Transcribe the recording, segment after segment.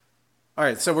All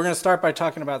right, so we're going to start by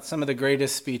talking about some of the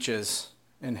greatest speeches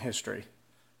in history.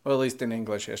 Well, at least in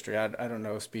English history. I don't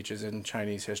know speeches in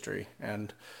Chinese history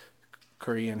and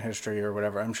Korean history or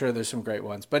whatever. I'm sure there's some great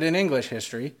ones. But in English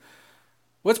history,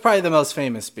 what's probably the most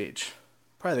famous speech?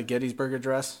 Probably the Gettysburg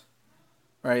Address,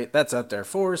 right? That's up there.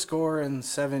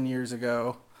 407 years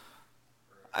ago.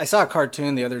 I saw a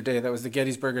cartoon the other day that was the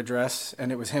Gettysburg Address, and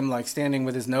it was him like standing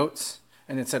with his notes,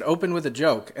 and it said "open with a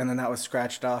joke," and then that was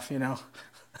scratched off.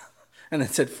 And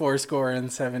it said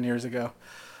 407 years ago.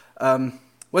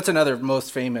 What's another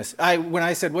most famous? When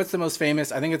I said what's the most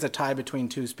famous, I think it's a tie between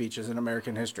two speeches in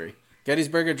American history: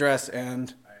 Gettysburg Address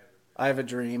and "I Have a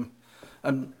Dream."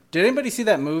 Did anybody see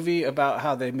that movie about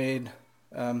how they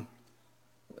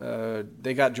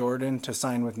got Jordan to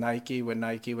sign with Nike when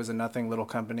Nike was a nothing little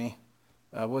company?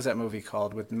 What was that movie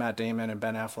called with Matt Damon and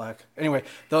Ben Affleck? Anyway,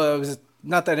 though it was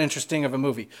not that interesting of a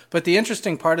movie. But the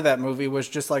interesting part of that movie was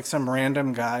just like some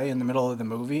random guy in the middle of the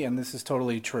movie, and this is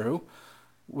totally true,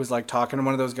 was like talking to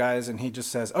one of those guys, and he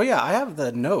just says, "Oh yeah, I have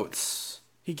the notes.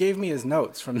 He gave me his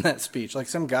notes from that speech. Like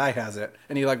some guy has it,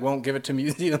 and he like won't give it to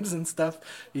museums and stuff.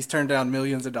 He's turned down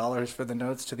millions of dollars for the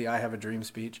notes to the 'I Have a Dream'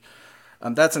 speech.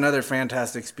 That's another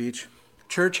fantastic speech.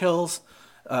 Churchill's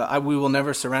 "We Will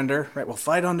Never Surrender." Right, we'll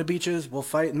fight on the beaches. We'll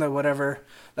fight in the whatever.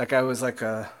 That guy was like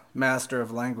a master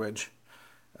of language.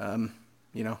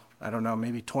 I don't know,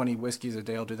 maybe 20 whiskeys a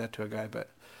day will do that to a guy. But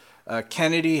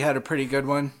Kennedy had a pretty good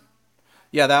one.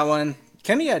 Yeah, that one.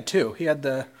 Kennedy had two. He had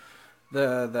the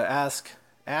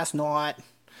ask not.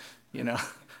 You know,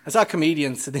 I saw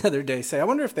comedians the other day say, I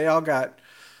wonder if they all got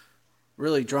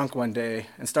really drunk one day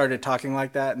and started talking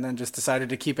like that, and then just decided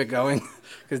to keep it going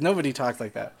because nobody talks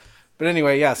like that. But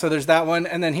anyway, yeah. So there's that one,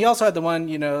 and then he also had the one.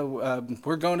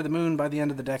 We're going to the moon by the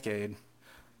end of the decade.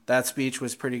 That speech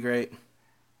was pretty great.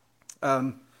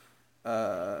 Um,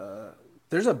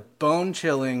 there's a bone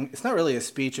chilling. It's not really a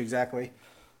speech exactly,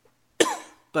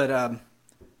 but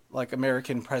like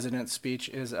American president speech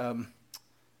is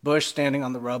Bush standing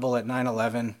on the rubble at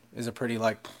 9/11 is a pretty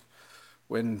like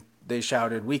when they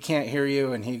shouted, "We can't hear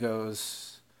you," and he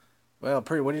goes, "Well,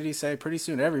 pretty. What did he say? Pretty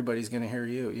soon everybody's gonna hear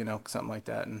you," something like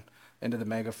that, and into the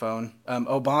megaphone.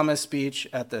 Obama's speech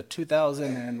at the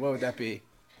 2000 and what would that be,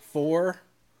 four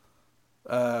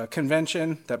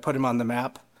convention that put him on the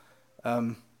map.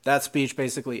 That speech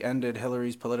basically ended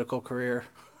Hillary's political career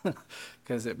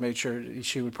because it made sure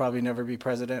she would probably never be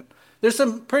president. There's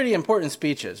some pretty important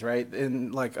speeches, right,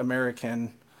 in like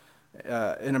American,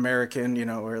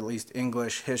 or at least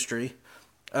English history.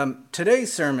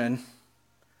 Today's sermon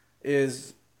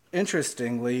is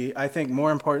interestingly, I think,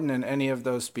 more important than any of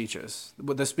those speeches.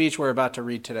 The speech we're about to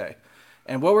read today.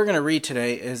 And what we're going to read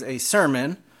today is a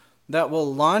sermon that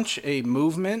will launch a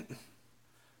movement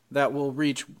that will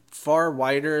reach far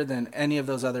wider than any of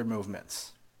those other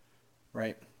movements,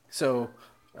 right? So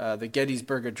the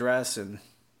Gettysburg Address and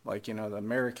the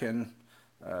American,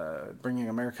 bringing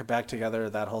America back together,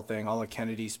 that whole thing, all the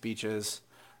Kennedy speeches,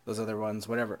 those other ones,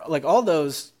 whatever. Like all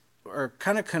those are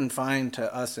kind of confined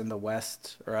to us in the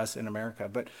West or us in America.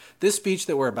 But this speech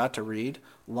that we're about to read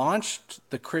launched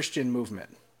the Christian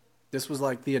movement. This was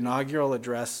like the inaugural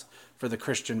address for the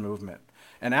Christian movement.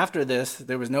 And after this,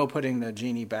 there was no putting the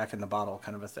genie back in the bottle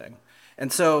kind of a thing.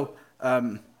 And so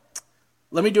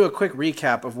let me do a quick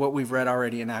recap of what we've read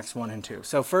already in Acts 1 and 2.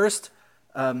 So first,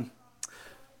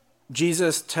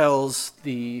 Jesus tells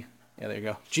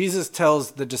Jesus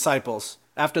tells the disciples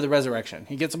after the resurrection.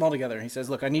 He gets them all together. He says,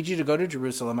 "Look, I need you to go to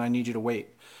Jerusalem. I need you to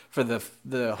wait for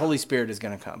the Holy Spirit is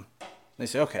going to come." They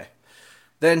say, "Okay."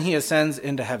 Then he ascends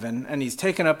into heaven, and he's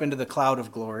taken up into the cloud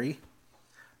of glory.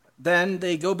 Then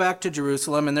they go back to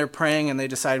Jerusalem, and they're praying, and they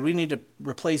decide we need to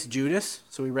replace Judas.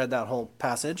 So we read that whole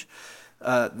passage.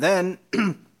 Then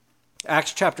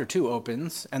Acts chapter 2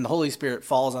 opens, and the Holy Spirit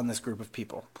falls on this group of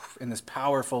people in this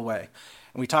powerful way.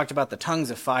 And we talked about the tongues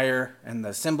of fire and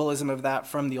the symbolism of that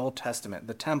from the Old Testament.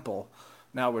 The temple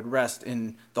now would rest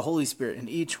in the Holy Spirit in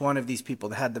each one of these people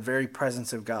that had the very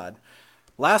presence of God.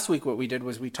 Last week, what we did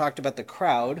was we talked about the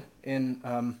crowd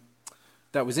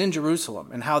that was in Jerusalem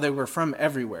and how they were from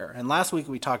everywhere. And last week,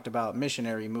 we talked about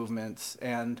missionary movements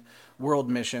and world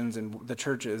missions and the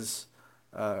church's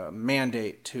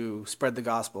mandate to spread the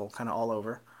gospel kind of all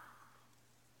over,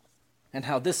 and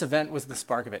how this event was the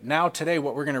spark of it. Now, today,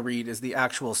 what we're going to read is the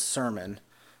actual sermon.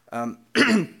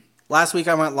 Last week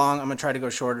I went long. I'm going to try to go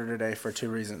shorter today for two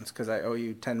reasons, because I owe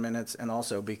you 10 minutes and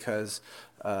also because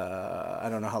I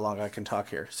don't know how long I can talk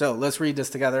here. So let's read this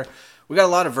together. We got a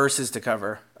lot of verses to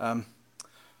cover,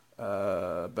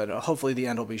 but hopefully the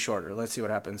end will be shorter. Let's see what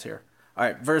happens here. All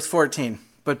right, verse 14.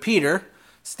 But Peter,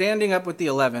 standing up with the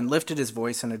 11, lifted his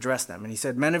voice and addressed them. And he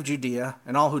said, "Men of Judea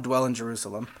and all who dwell in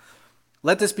Jerusalem,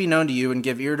 let this be known to you and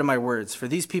give ear to my words, for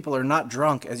these people are not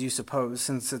drunk as you suppose,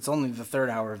 since it's only the third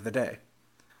hour of the day."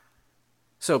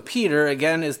 So Peter,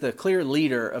 again, is the clear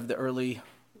leader of the early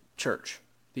church,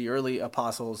 the early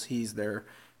apostles. He's the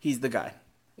guy.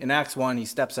 In Acts 1, he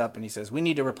steps up and he says, we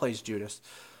need to replace Judas.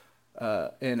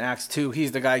 In Acts 2,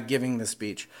 he's the guy giving the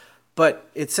speech.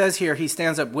 But it says here he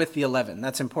stands up with the 11.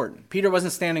 That's important. Peter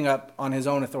wasn't standing up on his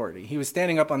own authority. He was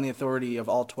standing up on the authority of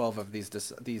all 12 of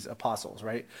these apostles,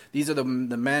 right? These are the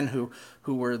men who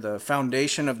were the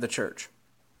foundation of the church.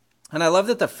 And I love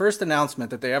that the first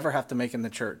announcement that they ever have to make in the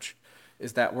church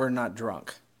is that we're not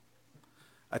drunk.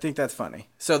 I think that's funny.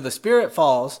 So the Spirit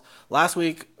falls. Last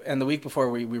week and the week before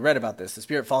we read about this. The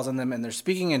Spirit falls on them and they're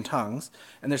speaking in tongues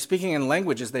and they're speaking in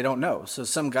languages they don't know. So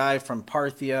some guy from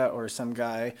Parthia or some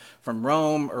guy from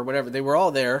Rome or whatever, they were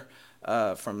all there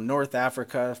from North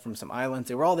Africa, from some islands.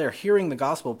 They were all there hearing the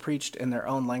gospel preached in their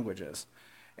own languages.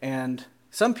 And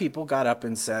some people got up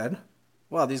and said,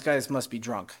 well, these guys must be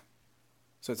drunk.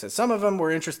 So it says some of them were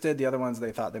interested. The other ones,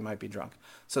 they thought they might be drunk.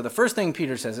 So the first thing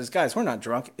Peter says is, guys, we're not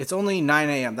drunk. It's only 9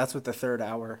 a.m. That's what the third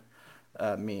hour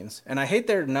means. And I hate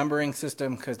their numbering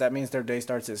system because that means their day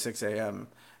starts at 6 a.m.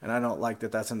 And I don't like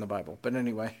that that's in the Bible. But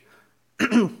anyway.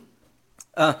 And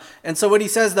so what he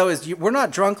says, though, is we're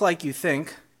not drunk like you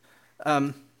think.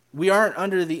 We aren't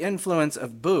under the influence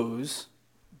of booze,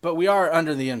 but we are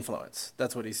under the influence.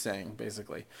 That's what he's saying,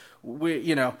 basically.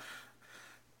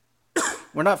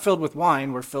 We're not filled with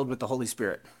wine, we're filled with the Holy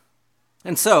Spirit.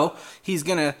 And so he's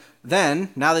going to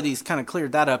then, now that he's kind of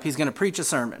cleared that up, he's going to preach a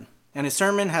sermon. And his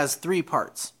sermon has 3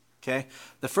 parts, okay?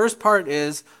 The first part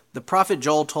is the prophet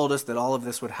Joel told us that all of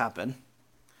this would happen.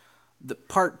 The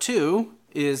part 2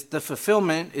 is the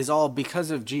fulfillment is all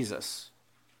because of Jesus,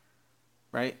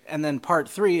 right? And then part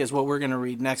 3 is what we're going to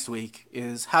read next week,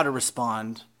 is how to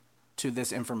respond to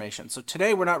this information. So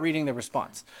today we're not reading the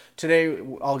response. Today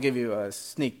I'll give you a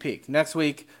sneak peek. Next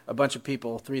week, a bunch of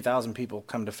people, 3,000 people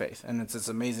come to faith. And it's this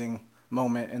amazing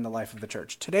moment in the life of the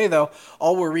church. Today, though,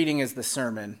 all we're reading is the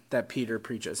sermon that Peter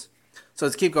preaches. So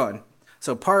let's keep going.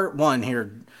 So part 1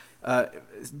 here,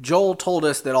 Joel told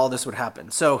us that all this would happen.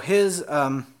 So his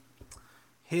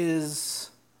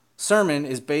sermon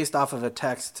is based off of a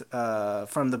text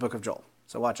from the book of Joel.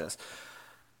 So watch this.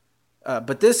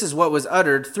 But this is what was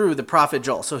uttered through the prophet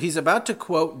Joel. So he's about to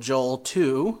quote Joel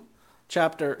 2,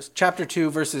 chapter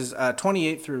 2, verses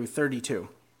 28 through 32.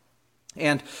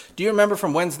 And do you remember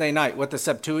from Wednesday night what the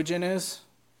Septuagint is?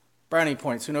 Brownie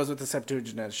points. Who knows what the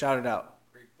Septuagint is? Shout it out.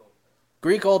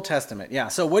 Greek Old Testament. Yeah.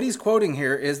 So what he's quoting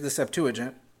here is the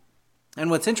Septuagint.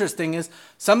 And what's interesting is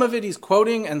some of it he's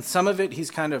quoting and some of it he's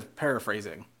kind of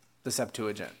paraphrasing the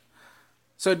Septuagint.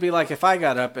 So it'd be like if I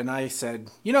got up and I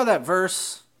said, you know that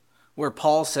verse where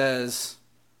Paul says,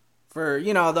 for,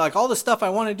 like all the stuff I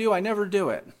want to do, I never do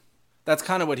it. That's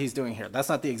kind of what he's doing here. That's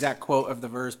not the exact quote of the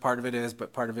verse. Part of it is,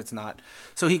 but part of it's not.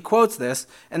 So he quotes this,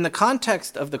 and the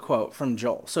context of the quote from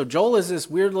Joel. So Joel is this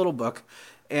weird little book,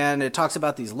 and it talks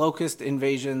about these locust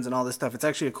invasions and all this stuff. It's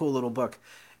actually a cool little book.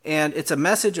 And it's a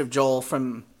message of Joel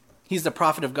he's the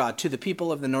prophet of God, to the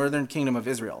people of the northern kingdom of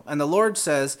Israel. And the Lord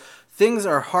says, things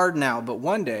are hard now, but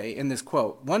one day, in this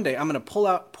quote, one day I'm going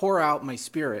to pour out my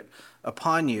spirit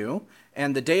upon you,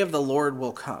 and the day of the Lord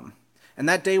will come. And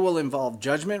that day will involve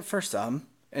judgment for some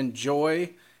and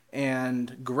joy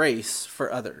and grace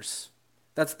for others.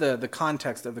 That's the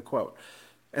context of the quote.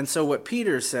 And so what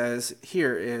Peter says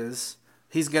here is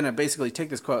he's going to basically take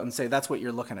this quote and say, that's what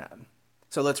you're looking at.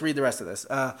 So let's read the rest of this.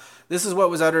 This is what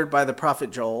was uttered by the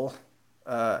prophet Joel.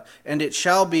 And it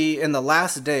shall be in the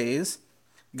last days,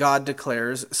 God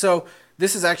declares. So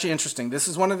this is actually interesting. This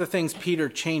is one of the things Peter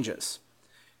changes.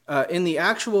 In the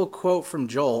actual quote from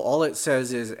Joel, all it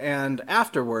says is, and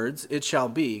afterwards it shall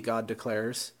be, God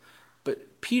declares.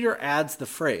 But Peter adds the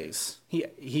phrase. He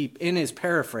in his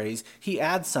paraphrase, he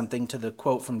adds something to the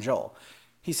quote from Joel.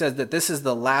 He says that this is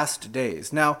the last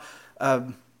days. Now,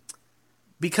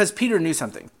 because Peter knew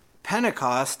something.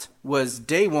 Pentecost was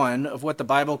day 1 of what the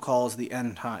Bible calls the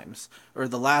end times, or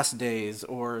the last days,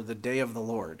 or the day of the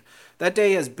Lord. That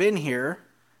day has been here,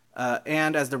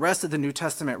 and as the rest of the New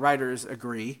Testament writers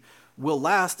agree, will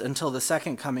last until the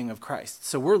second coming of Christ.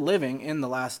 So we're living in the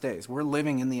last days. We're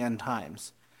living in the end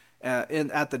times,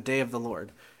 at the day of the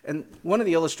Lord. And one of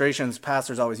the illustrations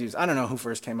pastors always use, I don't know who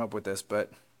first came up with this,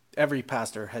 but every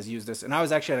pastor has used this. And I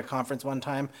was actually at a conference one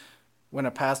time when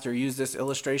a pastor used this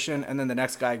illustration, and then the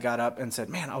next guy got up and said,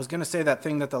 man, I was going to say that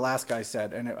thing that the last guy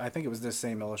said. And I think it was this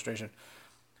same illustration.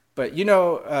 But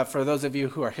for those of you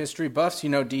who are history buffs,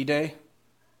 D-Day.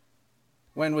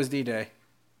 When was D-Day?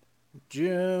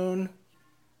 June,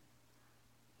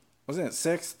 wasn't it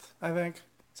 6th, I think?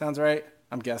 Sounds right.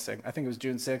 I'm guessing. I think it was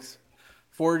June 6th.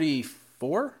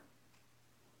 44?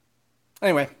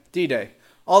 Anyway, D-Day.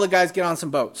 All the guys get on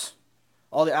some boats.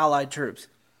 All the Allied troops.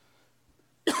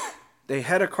 They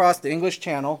head across the English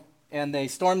Channel and they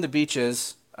storm the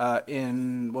beaches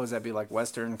in, what would that be, like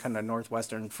western, kind of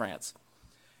northwestern France.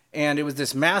 And it was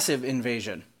this massive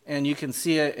invasion. And you can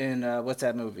see it in, what's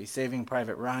that movie? Saving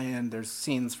Private Ryan. There's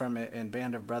scenes from it in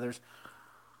Band of Brothers.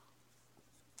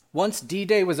 Once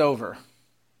D-Day was over,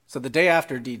 so the day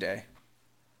after D-Day,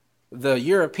 the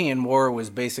European war was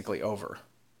basically over.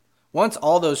 Once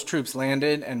all those troops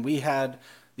landed and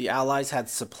the Allies had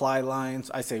supply lines.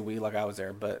 I say we like I was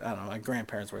there, but I don't know, my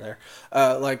grandparents were there.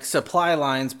 Like supply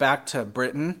lines back to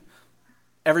Britain.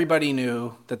 Everybody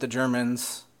knew that the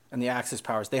Germans and the Axis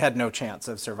powers, they had no chance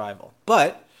of survival.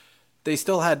 But they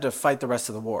still had to fight the rest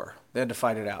of the war. They had to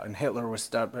fight it out. And Hitler was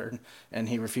stubborn and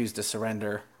he refused to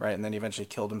surrender, right? And then he eventually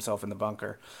killed himself in the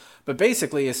bunker. But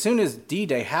basically, as soon as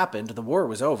D-Day happened, the war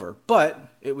was over. But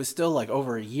it was still like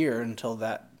over a year until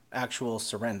that actual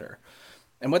surrender.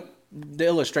 And what the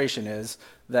illustration is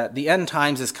that the end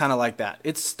times is kind of like that.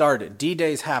 It's started.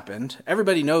 D-Day's happened.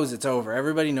 Everybody knows it's over.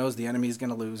 Everybody knows the enemy's going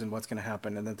to lose and what's going to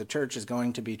happen and that the church is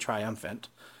going to be triumphant,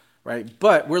 right?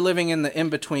 But we're living in the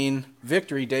in-between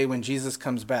Victory Day when Jesus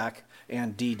comes back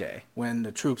and D-Day, when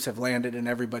the troops have landed and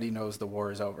everybody knows the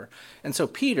war is over. And so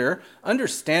Peter,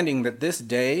 understanding that this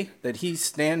day that he's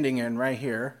standing in right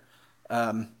here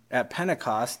at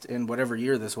Pentecost in whatever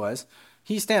year this was,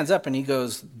 he stands up and he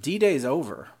goes, D-Day's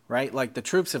over, right? Like the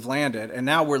troops have landed and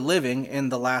now we're living in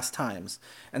the last times.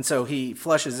 And so he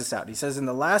fleshes this out. He says, in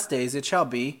the last days it shall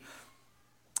be,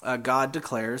 God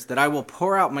declares, that I will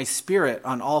pour out my spirit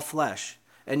on all flesh,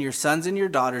 and your sons and your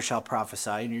daughters shall prophesy,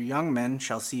 and your young men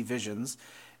shall see visions,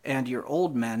 and your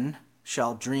old men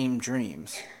shall dream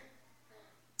dreams.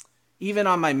 Even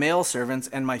on my male servants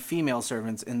and my female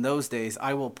servants in those days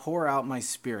I will pour out my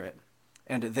spirit,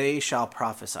 and they shall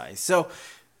prophesy. So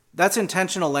that's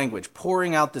intentional language,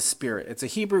 pouring out the Spirit. It's a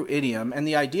Hebrew idiom, and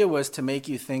the idea was to make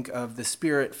you think of the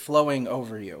Spirit flowing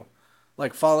over you,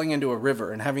 like falling into a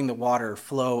river and having the water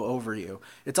flow over you.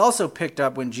 It's also picked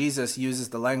up when Jesus uses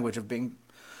the language of being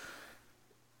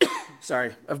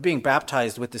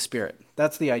baptized with the Spirit.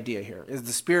 That's the idea here, is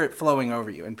the Spirit flowing over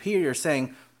you. And Peter is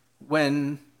saying,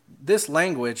 when this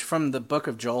language from the book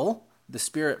of Joel, the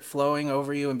Spirit flowing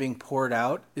over you and being poured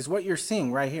out, is what you're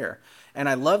seeing right here. And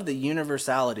I love the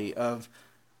universality of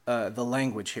the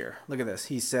language here. Look at this.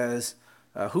 He says,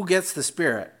 who gets the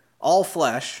Spirit? All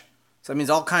flesh. So that means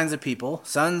all kinds of people,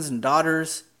 sons and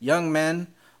daughters, young men,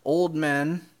 old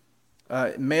men,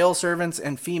 male servants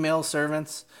and female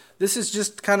servants. This is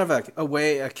just kind of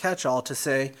a catch-all to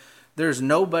say there's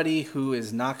nobody who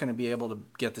is not going to be able to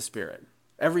get the Spirit.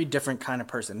 Every different kind of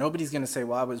person. Nobody's going to say,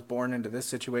 well, I was born into this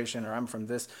situation, or I'm from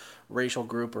this racial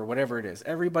group, or whatever it is.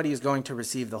 Everybody is going to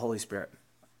receive the Holy Spirit.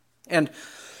 And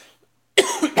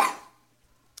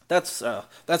that's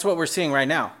what we're seeing right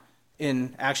now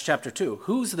in Acts chapter 2.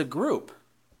 Who's the group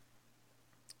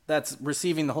that's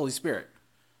receiving the Holy Spirit?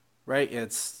 Right?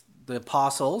 It's the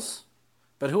apostles.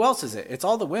 But who else is it? It's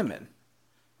all the women.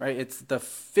 Right? It's the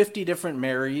 50 different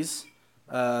Marys.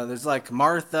 There's like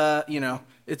Martha,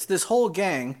 it's this whole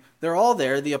gang. They're all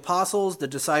there, the apostles, the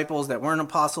disciples that weren't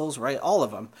apostles, right? All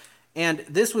of them. And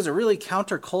this was a really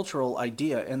countercultural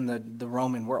idea in the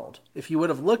Roman world. If you would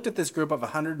have looked at this group of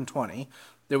 120,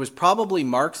 there was probably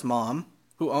Mark's mom,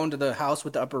 who owned the house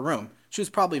with the upper room. She was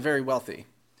probably very wealthy.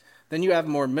 Then you have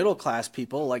more middle-class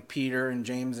people like Peter and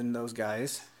James and those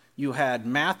guys. You had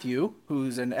Matthew,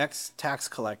 who's an ex-tax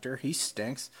collector. He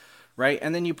stinks. Right?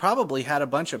 And then you probably had a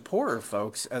bunch of poorer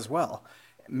folks as well.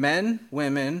 Men,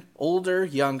 women, older,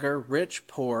 younger, rich,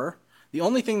 poor. The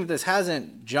only thing that this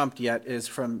hasn't jumped yet is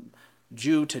from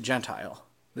Jew to Gentile.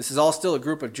 This is all still a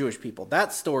group of Jewish people.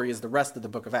 That story is the rest of the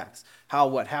book of Acts. How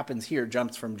what happens here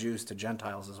jumps from Jews to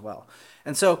Gentiles as well.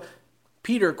 And so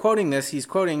Peter, quoting this, he's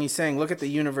saying, look at the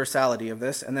universality of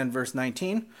this. And then verse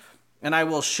 19, and I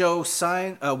will show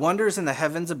wonders in the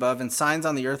heavens above and signs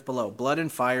on the earth below, blood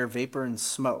and fire, vapor and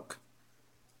smoke.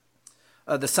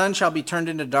 The sun shall be turned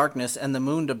into darkness and the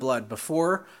moon to blood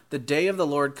before the day of the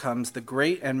Lord comes, the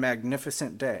great and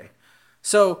magnificent day.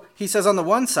 So he says on the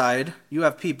one side, you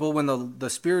have people when the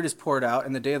Spirit is poured out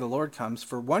and the day of the Lord comes.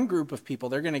 For one group of people,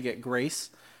 they're going to get grace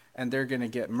and they're going to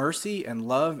get mercy and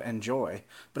love and joy.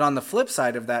 But on the flip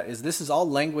side of that is this is all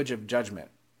language of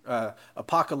judgment,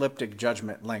 apocalyptic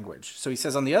judgment language. So he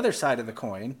says on the other side of the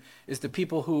coin is the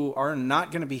people who are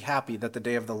not going to be happy that the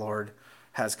day of the Lord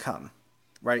has come,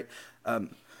 right?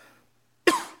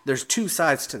 There's two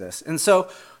sides to this. And so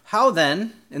How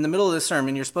then, in the middle of the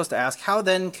sermon, you're supposed to ask, how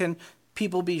then can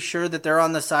people be sure that they're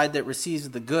on the side that receives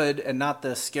the good and not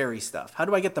the scary stuff? How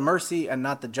do I get the mercy and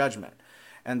not the judgment?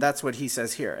 And that's what he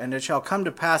says here. And it shall come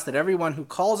to pass that everyone who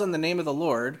calls on the name of the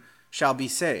Lord shall be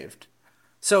saved.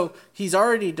 So he's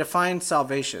already defined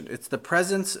salvation. It's the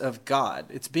presence of God.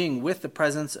 It's being with the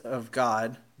presence of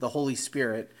God, the Holy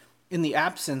Spirit, in the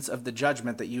absence of the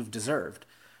judgment that you've deserved.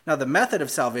 Now, the method of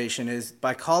salvation is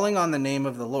by calling on the name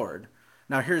of the Lord.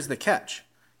 Now, here's the catch.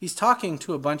 He's talking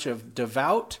to a bunch of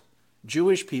devout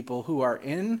Jewish people who are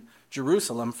in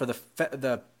Jerusalem for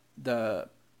the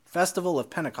festival of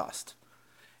Pentecost.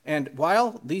 And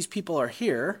while these people are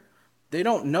here, they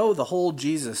don't know the whole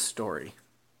Jesus story,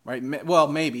 right? Well,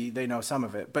 maybe they know some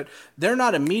of it, but they're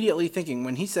not immediately thinking,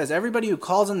 when he says everybody who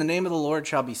calls in the name of the Lord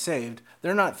shall be saved,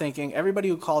 they're not thinking everybody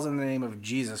who calls in the name of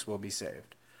Jesus will be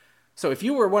saved. So if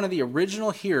you were one of the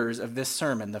original hearers of this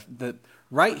sermon, the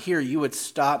right here, you would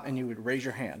stop and you would raise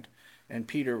your hand, and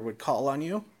Peter would call on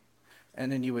you, and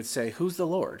then you would say, who's the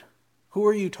Lord? Who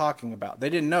are you talking about? They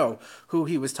didn't know who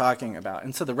he was talking about.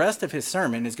 And so the rest of his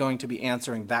sermon is going to be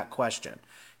answering that question.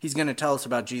 He's going to tell us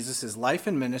about Jesus' life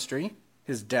and ministry,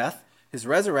 his death, his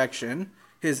resurrection,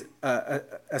 his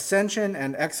ascension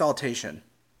and exaltation.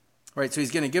 Right, so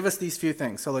he's going to give us these few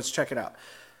things. So let's check it out.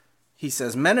 He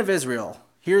says, men of Israel,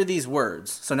 hear these words.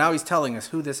 So now he's telling us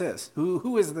who this is.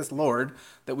 Who is this Lord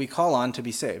that we call on to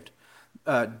be saved?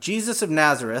 Jesus of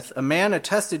Nazareth, a man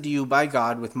attested to you by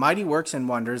God with mighty works and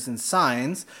wonders and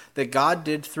signs that God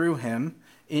did through him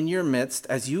in your midst,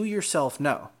 as you yourself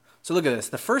know. So look at this.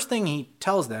 The first thing he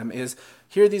tells them is,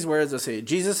 hear these words. They'll say,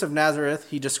 Jesus of Nazareth,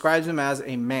 he describes him as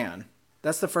a man.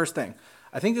 That's the first thing.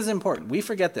 I think this is important. We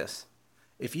forget this.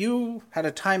 If you had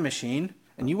a time machine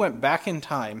and you went back in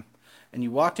time and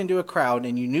you walked into a crowd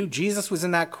and you knew Jesus was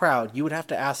in that crowd, you would have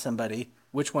to ask somebody,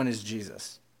 which one is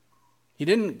Jesus? He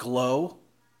didn't glow,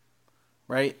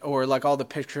 right? Or like all the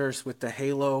pictures with the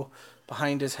halo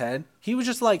behind his head. He was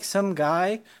just like some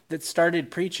guy that started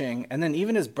preaching, and then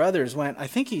even his brothers went, I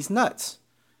think he's nuts.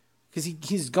 Because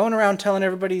he's going around telling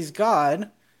everybody he's God,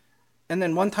 and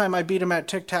then one time I beat him at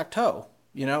tic-tac-toe,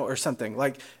 or something.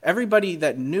 Like everybody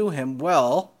that knew him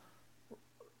well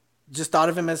just thought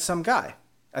of him as some guy.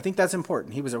 I think that's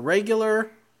important. He was a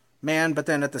regular man, but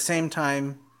then at the same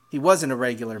time, he wasn't a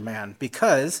regular man,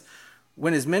 because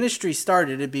when his ministry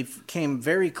started, it became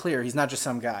very clear he's not just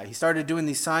some guy. He started doing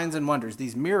these signs and wonders,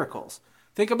 these miracles.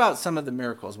 Think about some of the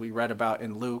miracles we read about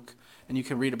in Luke, and you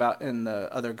can read about in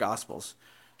the other Gospels.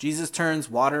 Jesus turns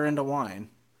water into wine,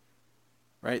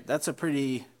 right? That's a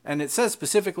pretty, and it says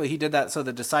specifically he did that so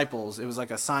the disciples, it was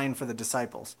like a sign for the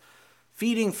disciples.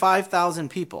 Feeding 5,000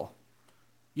 people.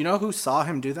 You know who saw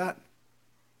him do that?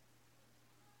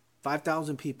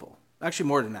 5,000 people. Actually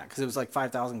more than that, because it was like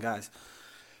 5,000 guys.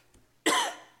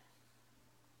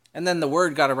 And then the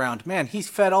word got around, man, he's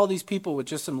fed all these people with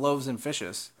just some loaves and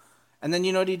fishes. And then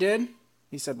you know what he did?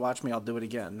 He said, watch me, I'll do it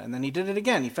again. And then he did it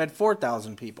again. He fed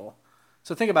 4,000 people.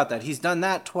 So think about that. He's done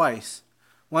that twice.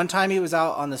 One time he was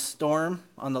out on the storm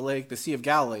on the lake, the Sea of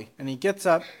Galilee, and he gets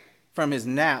up from his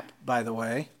nap, by the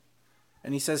way,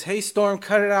 and he says, hey, storm,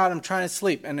 cut it out. I'm trying to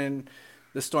sleep. And then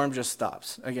the storm just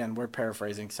stops. Again, we're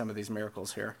paraphrasing some of these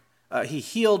miracles here. He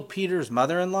healed Peter's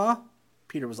mother-in-law.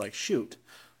 Peter was like, shoot.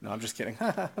 No, I'm just kidding.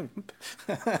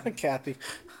 Kathy.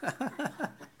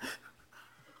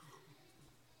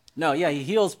 No, yeah, he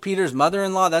heals Peter's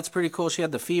mother-in-law. That's pretty cool. She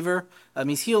had the fever.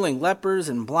 He's healing lepers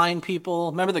and blind people.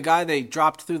 Remember the guy they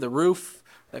dropped through the roof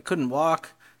that couldn't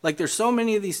walk? Like, there's so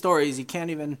many of these stories, you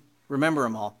can't even remember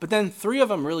them all. But then 3 of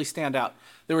them really stand out.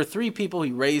 There were 3 people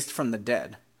he raised from the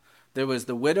dead. There was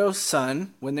the widow's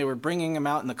son when they were bringing him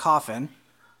out in the coffin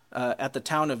at the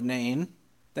town of Nain.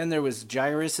 Then there was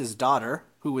Jairus' daughter,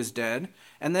 who was dead.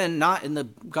 And then not in the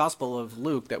Gospel of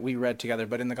Luke that we read together,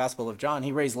 but in the Gospel of John,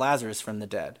 he raised Lazarus from the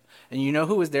dead. And you know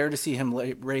who was there to see him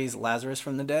raise Lazarus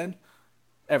from the dead?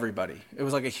 Everybody. It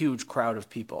was like a huge crowd of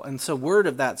people. And so word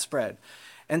of that spread.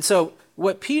 And so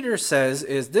what Peter says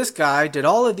is this guy did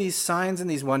all of these signs and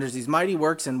these wonders, these mighty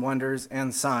works and wonders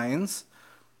and signs.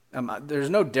 There's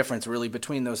no difference really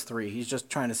between those 3. He's just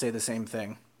trying to say the same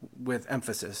thing with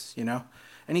emphasis,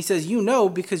 And he says,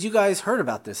 because you guys heard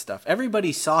about this stuff.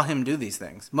 Everybody saw him do these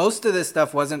things. Most of this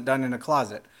stuff wasn't done in a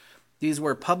closet. These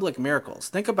were public miracles.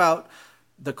 Think about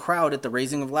the crowd at the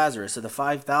raising of Lazarus, of the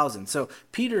 5,000. So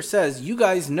Peter says, you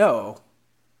guys know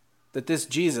that this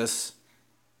Jesus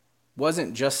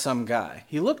wasn't just some guy.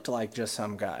 He looked like just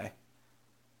some guy.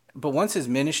 But once his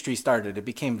ministry started, it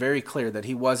became very clear that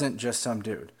he wasn't just some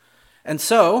dude. And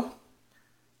so,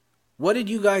 what did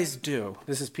you guys do?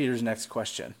 This is Peter's next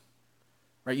question.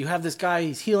 Right? You have this guy,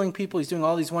 he's healing people, he's doing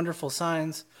all these wonderful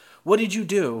signs. What did you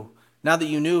do now that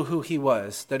you knew who he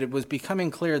was, that it was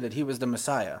becoming clear that he was the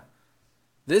Messiah?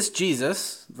 This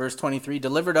Jesus, verse 23,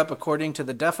 delivered up according to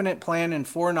the definite plan and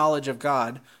foreknowledge of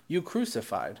God, you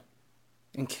crucified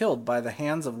and killed by the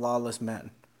hands of lawless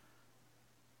men.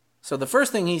 So the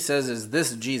first thing he says is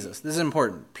this Jesus. This is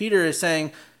important. Peter is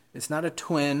saying it's not a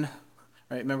twin.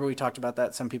 Right? Remember we talked about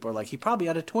that? Some people are like, he probably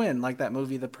had a twin, like that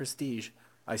movie, The Prestige.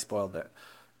 I spoiled it.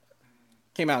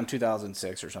 Came out in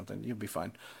 2006 or something. You'll be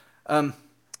fine.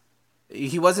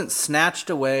 He wasn't snatched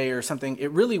away or something.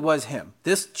 It really was him.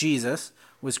 This Jesus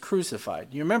was crucified.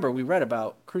 You remember we read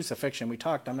about crucifixion. We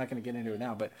talked, I'm not going to get into it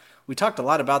now, but we talked a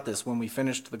lot about this when we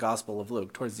finished the Gospel of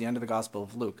Luke, towards the end of the Gospel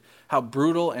of Luke, how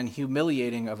brutal and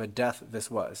humiliating of a death this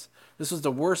was. This was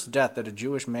the worst death that a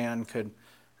Jewish man could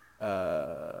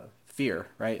fear,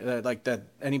 right? Like that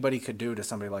anybody could do to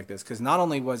somebody like this. Because not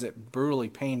only was it brutally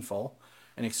painful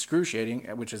and excruciating,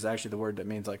 which is actually the word that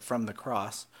means like from the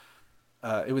cross,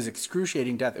 it was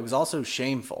excruciating death. It was also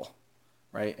shameful,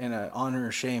 right? In an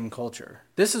honor-shame culture.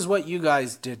 This is what you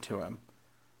guys did to him.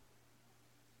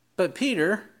 But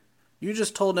Peter, you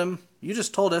just told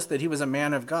us that he was a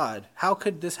man of God. How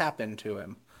could this happen to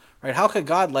him? Right? How could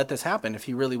God let this happen if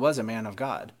he really was a man of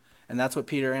God? And that's what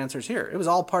Peter answers here. It was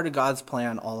all part of God's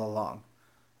plan all along.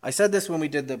 I said this when we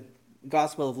did the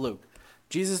Gospel of Luke.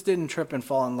 Jesus didn't trip and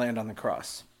fall and land on the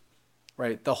cross.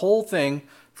 Right? The whole thing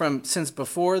since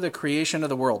before the creation of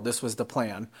the world, this was the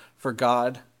plan for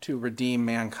God to redeem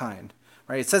mankind.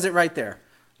 Right? It says it right there.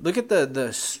 Look at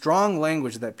the strong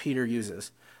language that Peter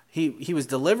uses. He was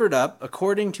delivered up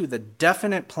according to the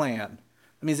definite plan.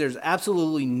 That means there's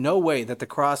absolutely no way that the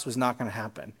cross was not going to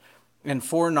happen. And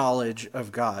foreknowledge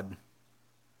of God.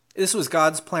 This was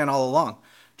God's plan all along.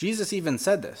 Jesus even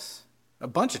said this a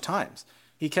bunch of times.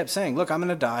 He kept saying, look, I'm going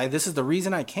to die. This is the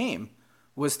reason I came,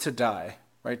 was to die,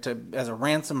 right? As a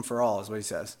ransom for all is what he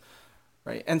says,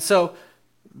 right? And so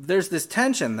there's this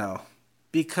tension though,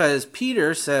 because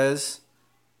Peter says,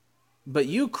 but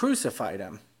you crucified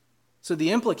him. So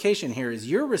the implication here is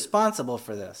you're responsible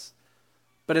for this.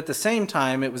 But at the same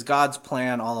time, it was God's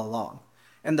plan all along.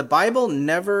 And the Bible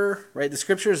never, right, the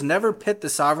scriptures never pit the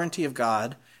sovereignty of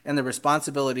God and the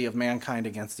responsibility of mankind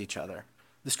against each other.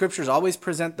 The scriptures always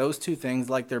present those two things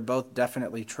like they're both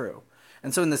definitely true.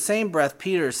 And so in the same breath,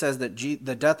 Peter says that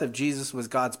the death of Jesus was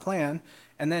God's plan,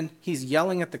 and then he's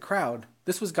yelling at the crowd,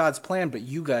 this was God's plan, but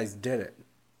you guys did it,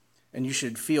 and you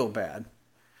should feel bad.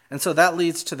 And so that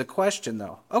leads to the question,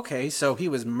 though. Okay, so he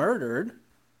was murdered.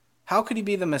 How could he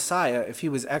be the Messiah if he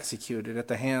was executed at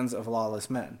the hands of lawless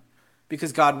men?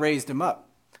 Because God raised him up,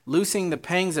 loosing the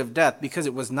pangs of death because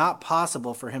it was not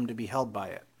possible for him to be held by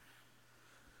it.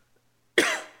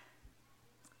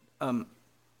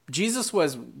 Jesus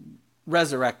was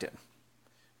resurrected.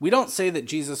 We don't say that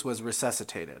Jesus was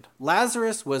resuscitated.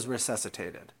 Lazarus was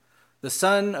resuscitated. The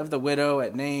son of the widow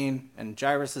at Nain and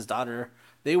Jairus' daughter,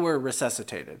 they were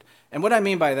resuscitated. And what I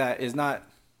mean by that is not,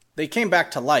 they came back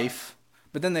to life,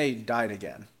 but then they died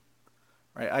again.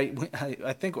 Right?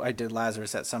 I think I did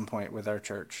Lazarus at some point with our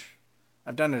church.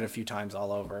 I've done it a few times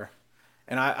all over.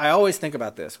 And I always think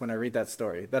about this when I read that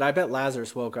story, that I bet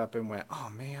Lazarus woke up and went,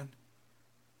 oh man,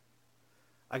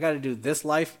 I got to do this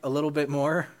life a little bit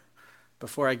more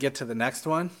before I get to the next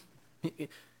one.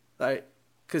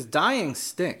 Because dying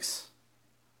stinks,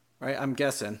 right? I'm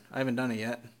guessing. I haven't done it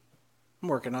yet. I'm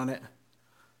working on it.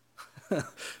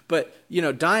 But,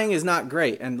 dying is not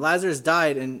great. And Lazarus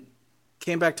died and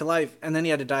came back to life, and then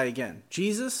he had to die again.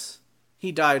 Jesus,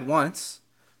 he died once,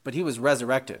 but he was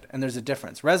resurrected. And there's a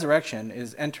difference. Resurrection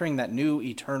is entering that new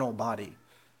eternal body,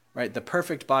 right? The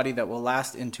perfect body that will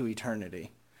last into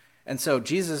eternity. And so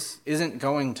Jesus isn't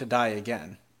going to die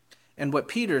again. And what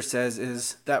Peter says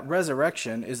is that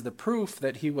resurrection is the proof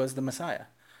that he was the Messiah,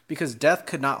 because death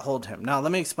could not hold him. Now,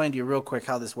 let me explain to you real quick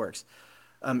how this works.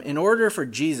 In order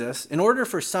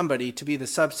for somebody to be the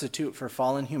substitute for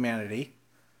fallen humanity,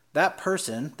 that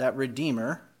person, that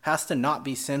redeemer, has to not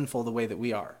be sinful the way that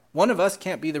we are. One of us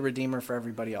can't be the redeemer for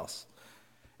everybody else.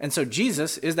 And so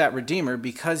Jesus is that redeemer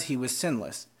because he was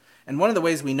sinless. And one of the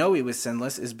ways we know he was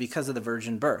sinless is because of the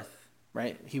virgin birth,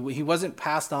 right? He wasn't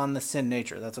passed on the sin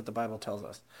nature. That's what the Bible tells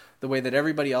us. The way that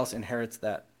everybody else inherits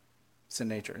that sin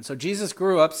nature. And so Jesus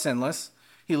grew up sinless.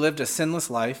 He lived a sinless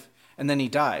life, and then he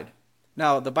died.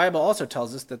 Now, the Bible also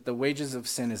tells us that the wages of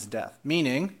sin is death,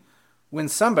 meaning when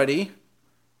somebody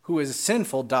who is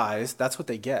sinful dies, that's what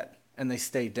they get, and they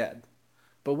stay dead.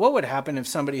 But what would happen if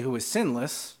somebody who was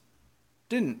sinless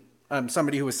were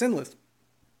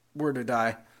to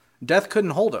die? Death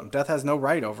couldn't hold him. Death has no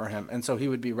right over him, and so he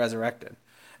would be resurrected.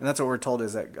 And that's what we're told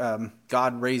is that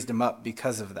God raised him up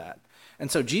because of that.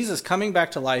 And so Jesus coming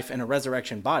back to life in a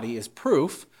resurrection body is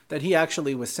proof that he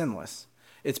actually was sinless.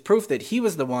 It's proof that he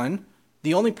was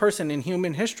the only person in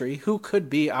human history who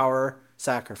could be our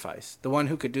sacrifice, the one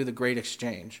who could do the great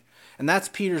exchange. And that's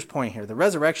Peter's point here. The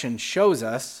resurrection shows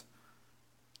us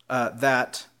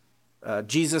that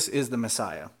Jesus is the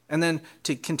Messiah. And then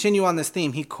to continue on this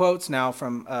theme, he quotes now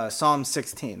from Psalm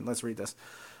 16. Let's read this.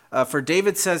 For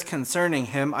David says concerning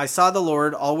him, I saw the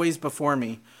Lord always before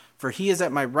me, for he is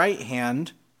at my right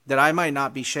hand, that I might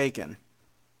not be shaken.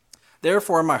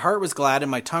 Therefore my heart was glad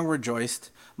and my tongue rejoiced.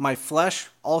 My flesh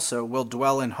also will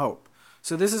dwell in hope.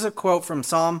 So this is a quote from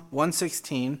Psalm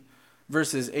 116,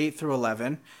 verses 8 through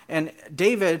 11. And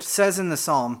David says in the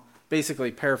psalm,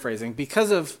 basically paraphrasing,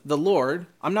 because of the Lord,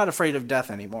 I'm not afraid of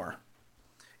death anymore.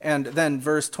 And then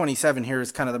verse 27 here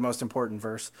is kind of the most important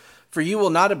verse. For you will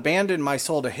not abandon my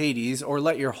soul to Hades, or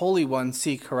let your Holy One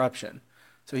see corruption.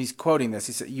 So he's quoting this.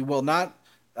 He said, you will not,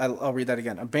 I'll read that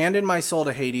again. Abandon my soul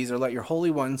to Hades, or let your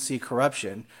Holy One see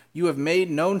corruption. You have made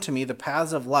known to me the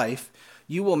paths of life.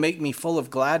 You will make me full of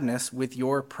gladness with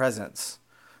your presence.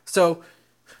 So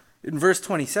in verse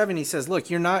 27, he says, look,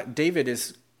 David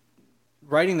is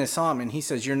writing this psalm, and he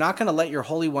says, you're not going to let your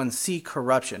Holy One see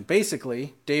corruption.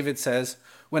 Basically, David says,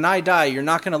 when I die, you're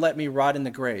not going to let me rot in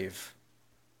the grave.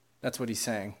 That's what he's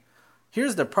saying.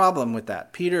 Here's the problem with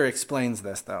that. Peter explains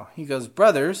this, though. He goes,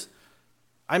 brothers,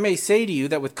 I may say to you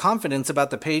that with confidence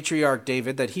about the patriarch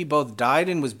David, that he both died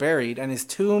and was buried, and his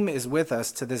tomb is with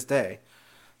us to this day.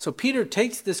 So Peter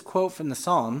takes this quote from the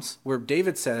Psalms where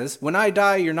David says, when I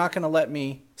die, you're not going to let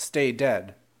me stay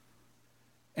dead.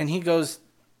 And he goes,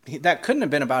 that couldn't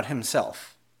have been about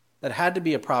himself. That had to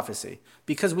be a prophecy.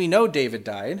 Because we know David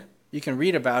died. You can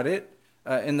read about it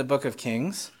in the book of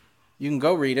Kings. You can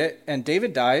go read it. And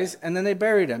David dies, and then they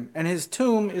buried him. And his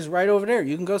tomb is right over there.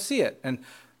 You can go see it. And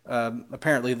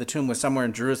apparently the tomb was somewhere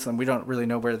in Jerusalem. We don't really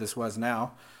know where this was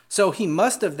now. So he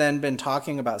must have then been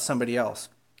talking about somebody else.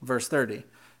 Verse 30.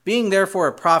 Being therefore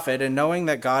a prophet, and knowing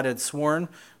that God had sworn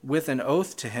with an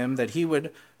oath to him that he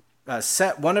would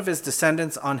set one of his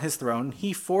descendants on his throne,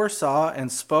 he foresaw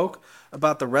and spoke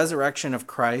about the resurrection of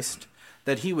Christ,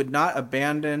 that he was not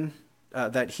abandoned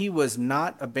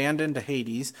to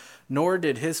Hades, nor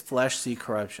did his flesh see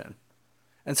corruption.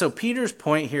 And so Peter's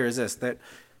point here is this, that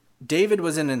David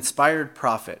was an inspired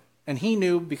prophet, and he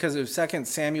knew because of 2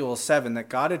 Samuel 7 that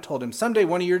God had told him, someday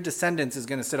one of your descendants is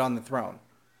going to sit on the throne.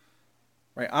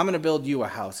 Right? I'm going to build you a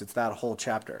house. It's that whole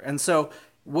chapter. And so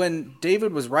when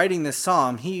David was writing this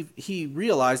psalm, he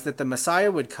realized that the Messiah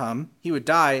would come, he would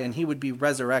die, and he would be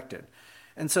resurrected.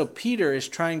 And so Peter is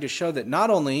trying to show that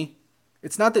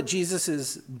it's not that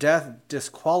Jesus' death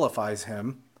disqualifies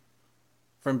him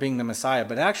from being the Messiah,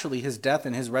 but actually his death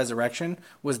and his resurrection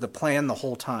was the plan the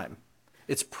whole time.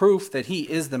 It's proof that he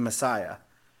is the Messiah.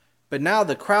 But now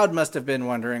the crowd must have been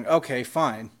wondering, okay,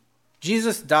 fine.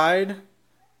 Jesus died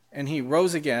and he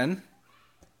rose again.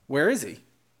 Where is he?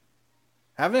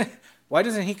 Why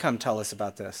doesn't he come tell us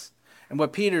about this? And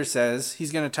what Peter says,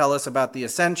 he's going to tell us about the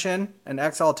ascension and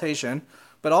exaltation,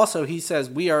 but also he says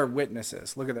we are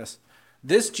witnesses. Look at this.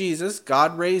 This Jesus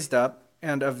God raised up,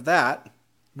 and of that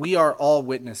we are all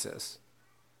witnesses.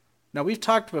 Now, we've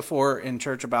talked before in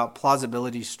church about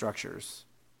plausibility structures.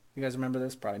 You guys remember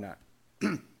this? Probably not.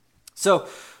 So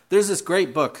there's this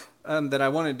great book that I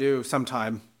want to do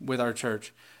sometime with our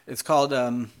church. It's called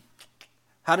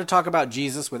How to Talk About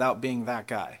Jesus Without Being That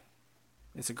Guy.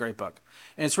 It's a great book.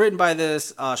 And it's written by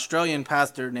this Australian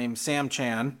pastor named Sam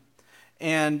Chan.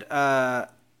 And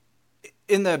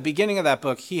in the beginning of that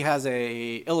book, he has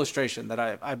a illustration that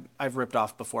I've ripped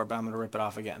off before, but I'm going to rip it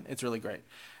off again. It's really great.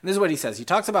 And this is what he says. He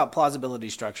talks about plausibility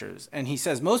structures. And he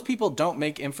says most people don't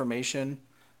make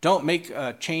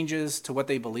changes to what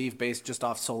they believe based just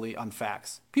off solely on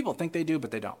facts. People think they do,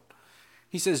 but they don't.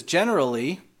 He says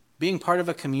generally, being part of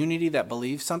a community that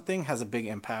believes something has a big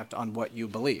impact on what you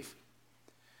believe.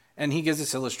 And he gives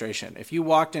this illustration. If you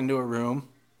walked into a room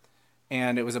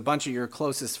and it was a bunch of your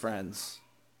closest friends,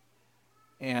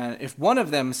 and if one of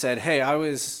them said, hey,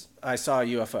 I saw a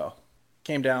UFO,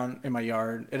 came down in my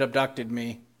yard, it abducted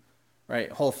me,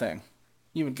 right, whole thing,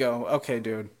 you would go, okay,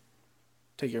 dude,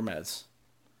 take your meds.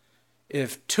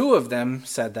 If two of them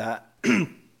said that,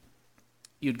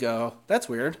 you'd go, that's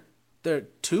weird. They're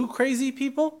two crazy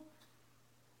people?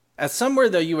 At somewhere,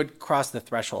 though, you would cross the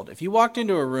threshold. If you walked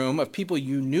into a room of people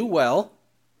you knew well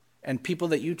and people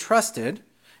that you trusted,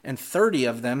 and 30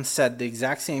 of them said the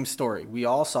exact same story, we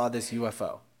all saw this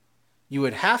UFO, you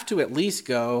would have to at least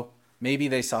go, maybe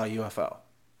they saw a UFO.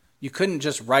 You couldn't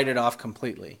just write it off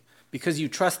completely because you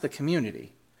trust the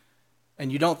community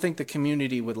and you don't think the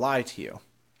community would lie to you.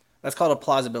 That's called a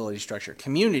plausibility structure.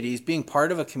 Communities, being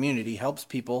part of a community, helps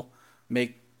people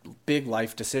make big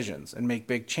life decisions and make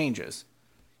big changes.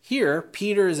 Here,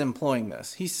 Peter is employing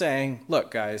this. He's saying,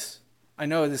 look, guys, I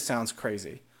know this sounds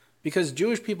crazy, because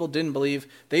Jewish people didn't believe,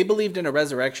 they believed in a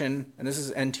resurrection, and this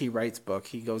is N.T. Wright's book.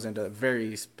 He goes into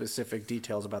very specific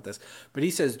details about this. But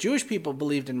he says Jewish people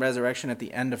believed in resurrection at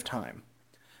the end of time.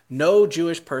 No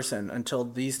Jewish person until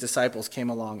these disciples came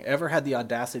along ever had the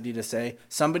audacity to say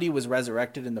somebody was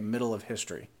resurrected in the middle of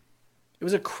history. It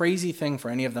was a crazy thing for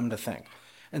any of them to think.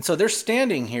 And so they're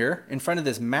standing here in front of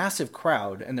this massive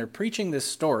crowd, and they're preaching this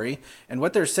story, and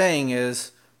what they're saying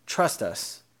is, trust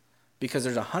us, because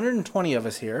there's 120 of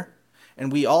us here,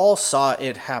 and we all saw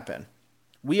it happen.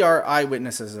 We are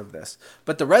eyewitnesses of this.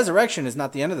 But the resurrection is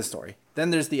not the end of the story.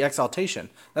 Then there's the exaltation.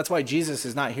 That's why Jesus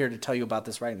is not here to tell you about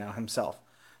this right now himself.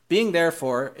 Being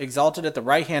therefore exalted at the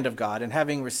right hand of God, and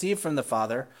having received from the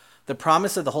Father the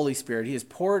promise of the Holy Spirit, he has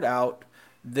poured out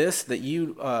this that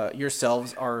you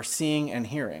yourselves are seeing and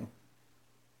hearing.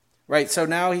 Right, so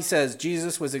now he says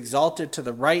Jesus was exalted to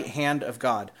the right hand of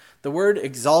God. The word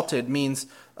exalted means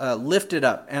lifted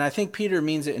up, and I think Peter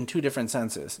means it in two different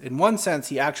senses. In one sense,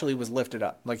 he actually was lifted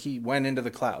up, like he went into the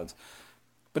clouds.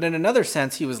 But in another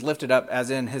sense, he was lifted up as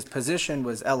in his position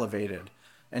was elevated,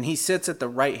 and he sits at the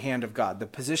right hand of God, the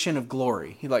position of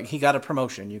glory. He got a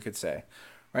promotion, you could say.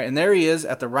 Right, and there he is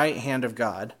at the right hand of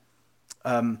God.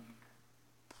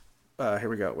 Here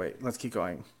we go. Wait, let's keep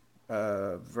going.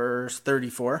 Verse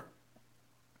 34.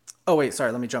 Oh, wait,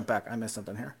 sorry. Let me jump back. I missed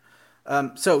something here.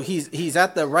 So he's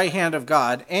at the right hand of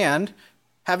God, and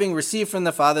having received from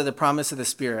the Father the promise of the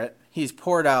Spirit, he's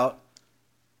poured out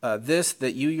this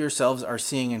that you yourselves are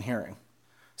seeing and hearing.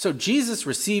 So Jesus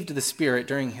received the Spirit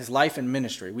during his life and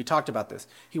ministry. We talked about this.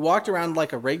 He walked around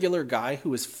like a regular guy who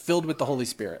was filled with the Holy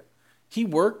Spirit. He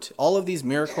worked all of these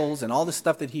miracles and all the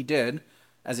stuff that he did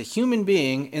as a human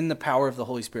being in the power of the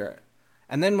Holy Spirit.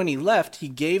 And then when he left, he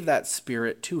gave that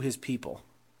Spirit to his people.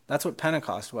 That's what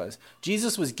Pentecost was.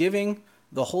 Jesus was giving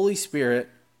the Holy Spirit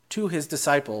to his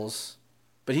disciples,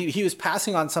 but he was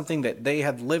passing on something that they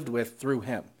had lived with through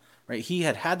him. Right? He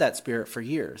had had that Spirit for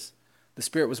years. The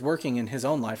Spirit was working in his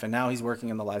own life, and now he's working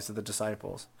in the lives of the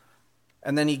disciples.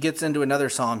 And then he gets into another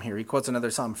psalm here. He quotes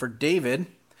another psalm. For David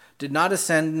did not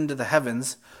ascend into the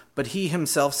heavens, but he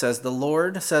himself says, the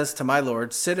Lord says to my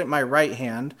Lord, sit at my right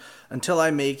hand until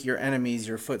I make your enemies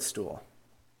your footstool.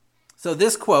 So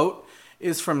this quote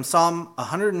is from Psalm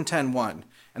 110:1,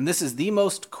 and this is the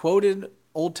most quoted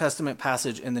Old Testament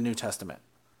passage in the New Testament.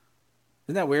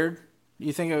 Isn't that weird?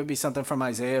 You think it would be something from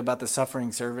Isaiah about the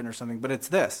suffering servant or something, but it's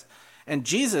this. And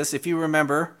Jesus, if you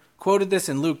remember, quoted this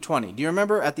in Luke 20. Do you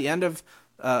remember at the end of,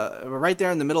 right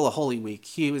there in the middle of Holy Week,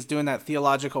 he was doing that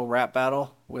theological rap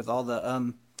battle with all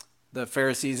the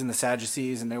Pharisees and the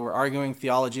Sadducees, and they were arguing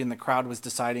theology, and the crowd was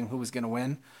deciding who was going to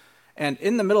win. And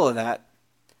in the middle of that,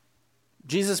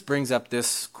 Jesus brings up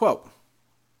this quote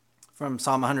from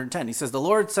Psalm 110. He says, the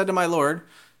Lord said to my Lord,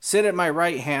 sit at my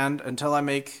right hand until I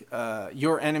make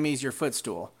your enemies your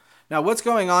footstool. Now, what's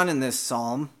going on in this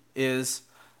psalm is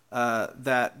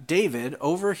that David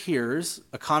overhears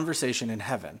a conversation in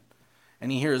heaven.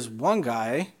 And he hears one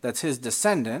guy that's his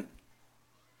descendant,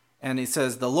 and he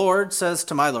says, the Lord says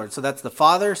to my Lord. So that's the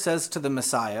Father says to the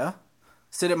Messiah,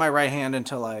 sit at my right hand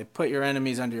until I put your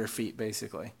enemies under your feet,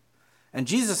 basically. And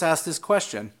Jesus asked this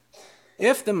question.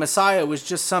 If the Messiah was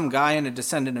just some guy and a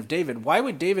descendant of David, why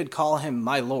would David call him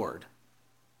my Lord?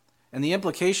 And the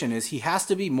implication is he has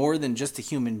to be more than just a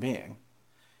human being.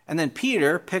 And then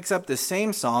Peter picks up the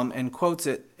same psalm and quotes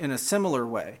it in a similar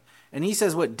way. And he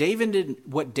says what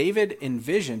David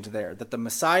envisioned there, that the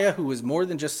Messiah who was more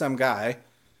than just some guy,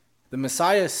 the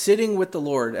Messiah sitting with the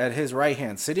Lord at his right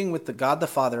hand, sitting with the God the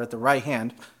Father at the right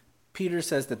hand, Peter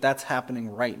says that that's happening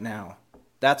right now.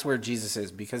 That's where Jesus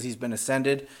is, because he's been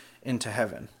ascended into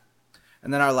heaven.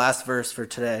 And then our last verse for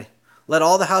today. Let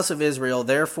all the house of Israel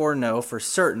therefore know for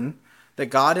certain that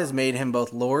God has made him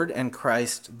both Lord and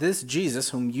Christ, this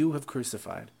Jesus whom you have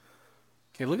crucified.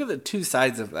 Okay, look at the two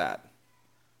sides of that.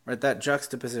 Right, that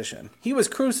juxtaposition. He was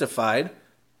crucified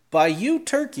by you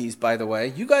turkeys, by the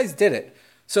way. You guys did it.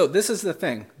 So this is the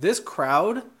thing. This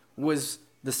crowd was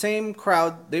the same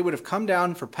crowd. They would have come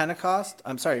down for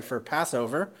for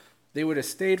Passover. They would have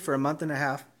stayed for a month and a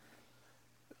half.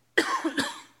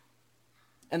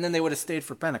 And then they would have stayed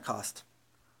for Pentecost.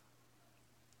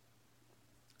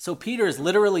 So Peter is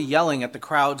literally yelling at the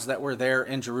crowds that were there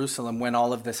in Jerusalem when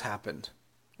all of this happened.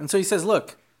 And so he says,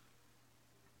 look,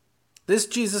 this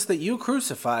Jesus that you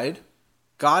crucified,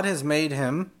 God has made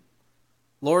him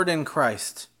Lord and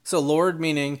Christ. So Lord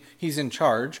meaning he's in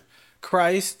charge.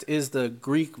 Christ is the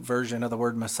Greek version of the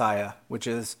word Messiah, which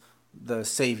is the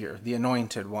Savior, the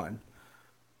anointed one.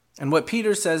 And what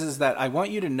Peter says is that I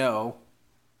want you to know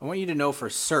for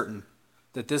certain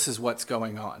that this is what's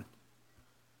going on.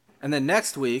 And then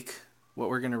next week, what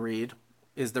we're going to read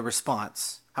is the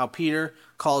response, how Peter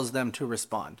calls them to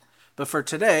respond. But for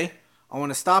today, I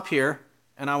want to stop here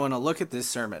and I want to look at this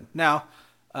sermon. Now,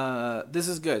 this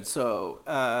is good. So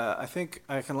I think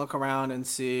I can look around and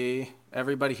see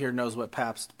everybody here knows what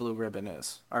Pabst Blue Ribbon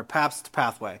is, our Pabst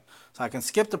Pathway. So I can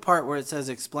skip the part where it says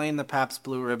explain the Pabst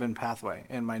Blue Ribbon Pathway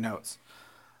in my notes.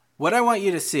 What I want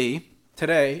you to see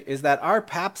today is that our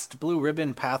Pabst Blue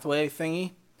Ribbon Pathway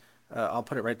thingy, I'll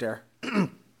put it right there,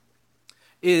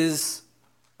 is,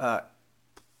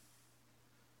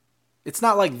 it's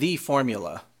not like the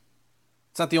formula.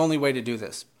 It's not the only way to do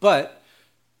this. But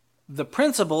the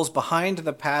principles behind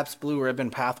the Pabst Blue Ribbon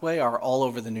Pathway are all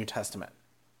over the New Testament.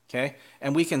 Okay?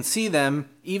 And we can see them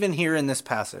even here in this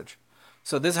passage.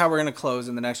 So this is how we're going to close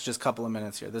in the next just couple of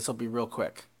minutes here. This will be real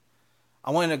quick.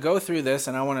 I want to go through this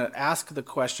and I want to ask the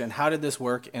question, how did this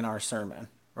work in our sermon,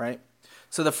 right?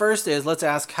 So the first is, let's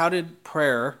ask, how did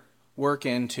prayer work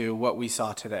into what we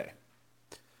saw today?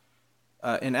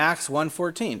 In Acts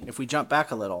 1:14, if we jump back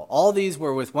a little, all these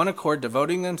were with one accord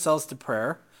devoting themselves to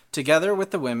prayer, together with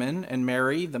the women and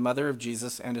Mary, the mother of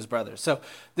Jesus, and his brothers. So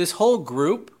this whole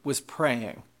group was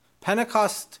praying.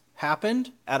 Pentecost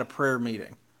happened at a prayer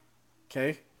meeting,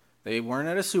 okay? They weren't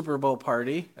at a Super Bowl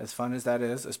party, as fun as that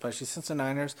is, especially since the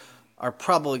Niners are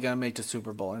probably going to make the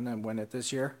Super Bowl and then win it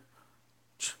this year.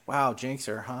 Wow,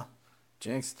 jinxer, huh?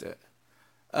 Jinxed it.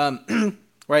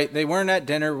 Right, they weren't at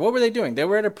dinner. What were they doing? They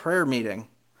were at a prayer meeting.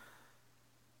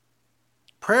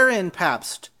 Prayer in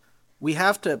Pabst,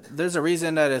 there's a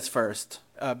reason that it's first,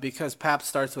 because Pabst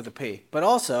starts with a P. But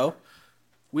also,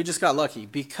 we just got lucky,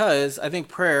 because I think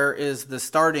prayer is the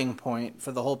starting point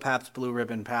for the whole Pabst Blue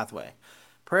Ribbon Pathway.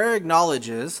 Prayer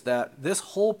acknowledges that this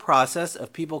whole process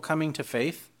of people coming to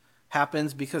faith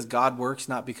happens because God works,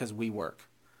 not because we work.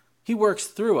 He works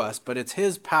through us, but it's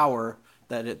his power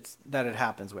that it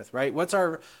happens with, right? What's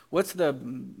the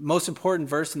most important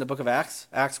verse in the book of Acts?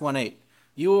 Acts 1:8.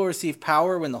 You will receive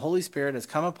power when the Holy Spirit has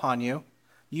come upon you.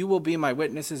 You will be my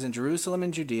witnesses in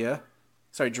Jerusalem, Judea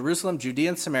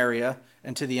and Samaria,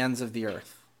 and to the ends of the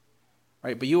earth.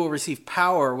 Right? But you will receive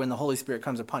power when the Holy Spirit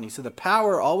comes upon you. So the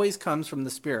power always comes from the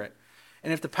Spirit.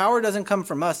 And if the power doesn't come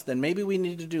from us, then maybe we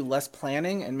need to do less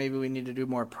planning and maybe we need to do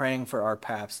more praying for our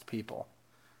Pabst people.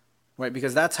 Right,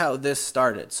 because that's how this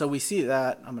started. So we see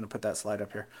that. I'm going to put that slide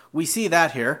up here. We see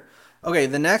that here. Okay,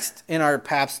 the next in our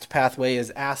Pabst pathway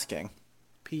is asking.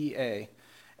 P-A.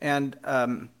 And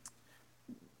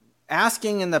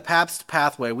asking in the Pabst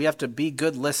pathway, we have to be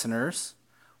good listeners.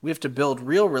 We have to build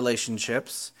real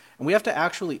relationships. And we have to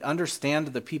actually understand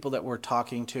the people that we're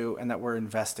talking to and that we're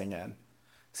investing in.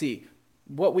 See,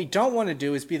 what we don't want to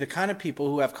do is be the kind of people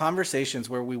who have conversations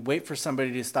where we wait for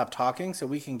somebody to stop talking so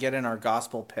we can get in our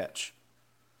gospel pitch.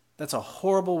 That's a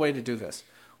horrible way to do this.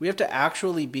 We have to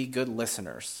actually be good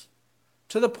listeners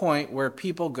to the point where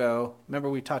people go, remember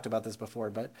we talked about this before,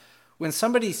 but when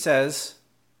somebody says,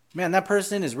 man, that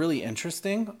person is really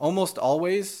interesting, almost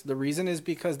always the reason is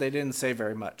because they didn't say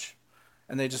very much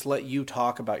and they just let you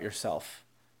talk about yourself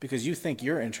because you think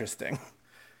you're interesting.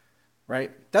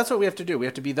 Right? That's what we have to do. We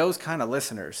have to be those kind of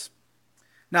listeners.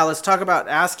 Now let's talk about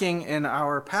asking in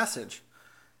our passage.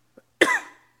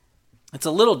 It's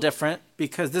a little different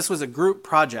because this was a group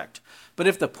project. But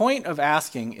if the point of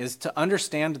asking is to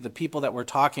understand the people that we're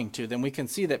talking to, then we can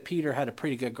see that Peter had a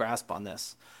pretty good grasp on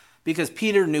this. Because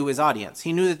Peter knew his audience.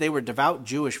 He knew that they were devout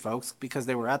Jewish folks because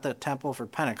they were at the temple for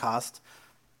Pentecost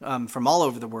from all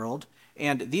over the world.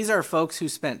 And these are folks who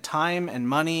spent time and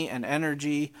money and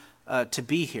energy to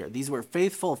be here. These were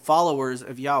faithful followers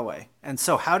of Yahweh. And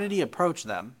so how did he approach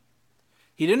them?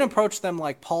 He didn't approach them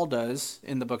like Paul does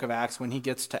in the book of Acts when he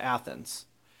gets to Athens.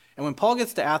 And when Paul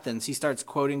gets to Athens, he starts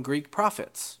quoting Greek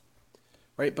prophets.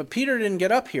 Right? But Peter didn't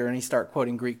get up here and he started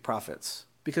quoting Greek prophets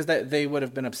because they would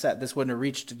have been upset. This wouldn't have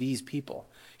reached these people.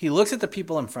 He looks at the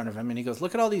people in front of him and he goes,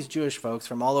 look at all these Jewish folks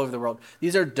from all over the world.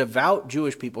 These are devout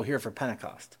Jewish people here for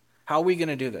Pentecost. How are we going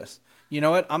to do this? You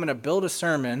know what? I'm going to build a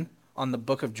sermon on the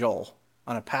book of Joel,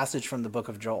 on a passage from the book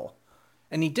of Joel.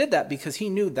 And he did that because he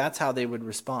knew that's how they would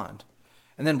respond.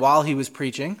 And then while he was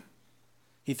preaching,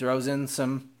 he throws in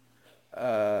some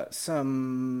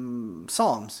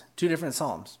psalms, 2 different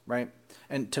psalms, right?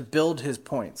 And to build his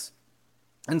points.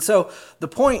 And so the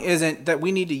point isn't that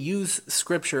we need to use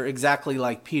scripture exactly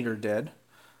like Peter did.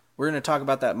 We're going to talk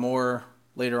about that more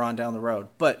later on down the road.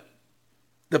 But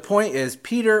the point is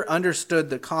Peter understood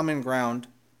the common ground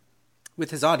with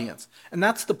his audience. And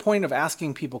that's the point of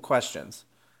asking people questions,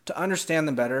 to understand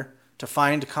them better, to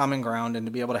find common ground and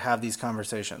to be able to have these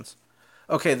conversations.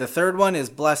 Okay, the third one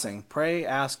is blessing. Pray,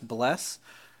 ask, bless.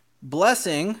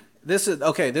 Blessing, this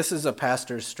is a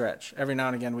pastor's stretch. Every now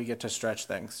and again we get to stretch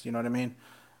things, you know what I mean?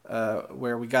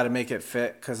 Where we got to make it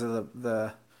fit because of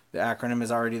the acronym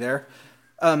is already there.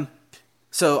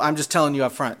 So I'm just telling you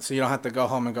up front, so you don't have to go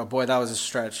home and go, boy, that was a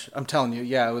stretch. I'm telling you,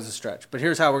 yeah, it was a stretch. But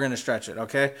here's how we're going to stretch it,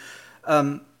 okay?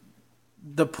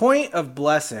 The point of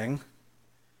blessing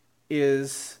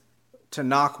is to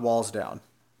knock walls down.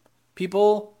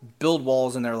 People build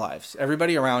walls in their lives.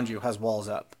 Everybody around you has walls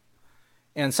up.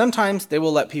 And sometimes they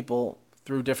will let people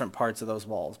through different parts of those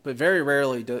walls. But very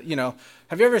rarely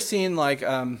have you ever seen like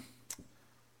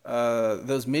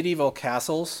those medieval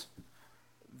castles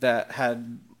that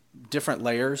had different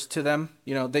layers to them?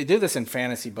 They do this in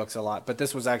fantasy books a lot, but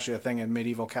this was actually a thing in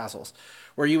medieval castles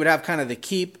where you would have kind of the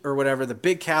keep or whatever, the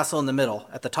big castle in the middle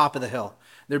at the top of the hill.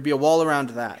 There'd be a wall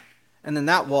around that. And then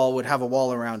that wall would have a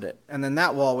wall around it. And then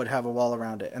that wall would have a wall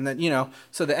around it. And then,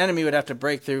 so the enemy would have to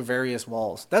break through various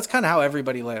walls. That's kind of how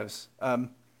everybody lives.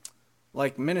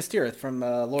 Like Minas Tirith from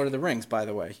Lord of the Rings, by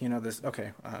the way.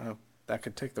 That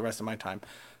could take the rest of my time.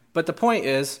 But the point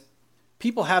is,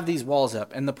 people have these walls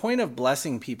up. And the point of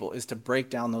blessing people is to break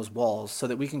down those walls so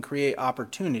that we can create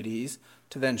opportunities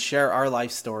to then share our life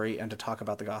story and to talk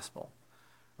about the gospel.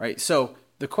 Right? So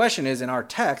the question is, in our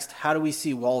text, how do we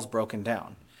see walls broken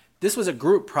down? This was a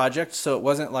group project, so it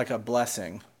wasn't like a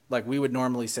blessing, like we would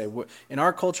normally say. In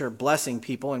our culture, blessing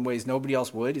people in ways nobody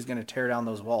else would is going to tear down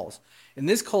those walls. In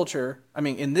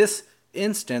this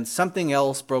instance, something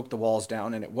else broke the walls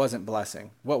down, and it wasn't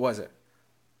blessing. What was it?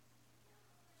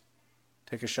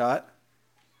 Take a shot.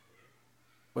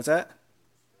 What's that?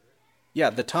 Yeah,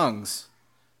 the tongues,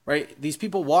 right? These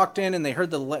people walked in and they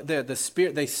heard the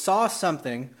Spirit. They saw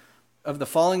something of the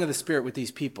falling of the Spirit with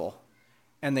these people,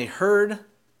 and they heard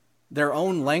their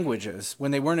own languages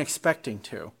when they weren't expecting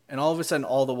to. And all of a sudden,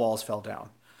 all the walls fell down.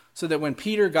 So that when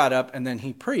Peter got up and then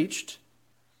he preached,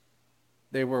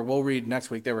 we'll read next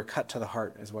week, they were cut to the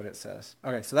heart, is what it says.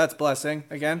 Okay, so that's blessing.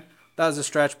 Again, that was a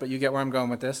stretch, but you get where I'm going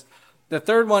with this. The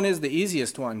third one is the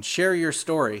easiest one, share your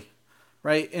story.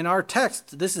 Right? In our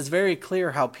text, this is very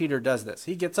clear how Peter does this.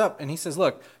 He gets up and he says,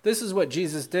 look, this is what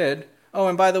Jesus did. Oh,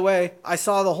 and by the way, I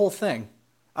saw the whole thing.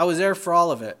 I was there for all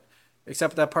of it.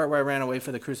 Except that part where I ran away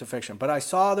for the crucifixion. But I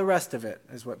saw the rest of it,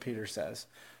 is what Peter says.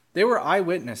 They were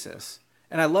eyewitnesses.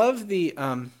 And I love the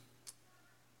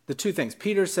two things.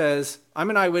 Peter says,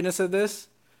 I'm an eyewitness of this,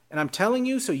 and I'm telling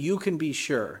you so you can be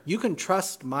sure. You can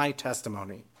trust my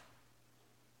testimony.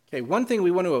 Okay, one thing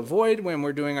we want to avoid when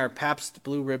we're doing our Pabst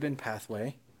Blue Ribbon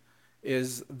pathway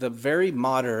is the very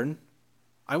modern,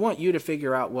 I want you to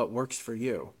figure out what works for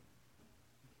you.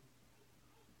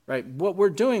 Right? What we're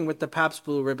doing with the Pabst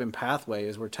Blue Ribbon pathway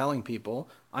is we're telling people,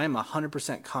 I am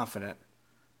 100% confident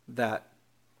that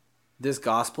this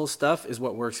gospel stuff is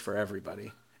what works for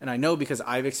everybody. And I know because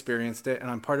I've experienced it,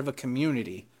 and I'm part of a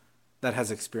community that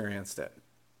has experienced it.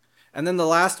 And then the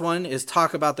last one is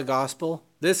talk about the gospel.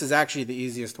 This is actually the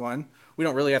easiest one. We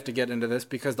don't really have to get into this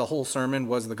because the whole sermon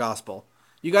was the gospel.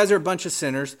 You guys are a bunch of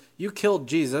sinners. You killed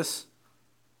Jesus.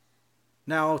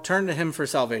 Now turn to him for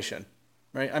salvation.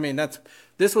 Right? I mean,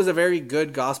 this was a very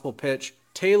good gospel pitch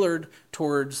tailored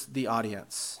towards the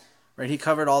audience. Right? He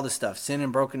covered all the stuff, sin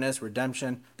and brokenness,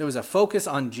 redemption. There was a focus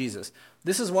on Jesus.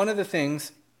 This is one of the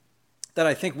things that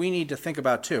I think we need to think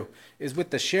about too, is with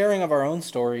the sharing of our own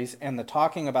stories and the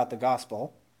talking about the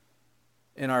gospel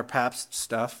in our Pabst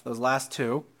stuff, those last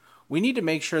two, we need to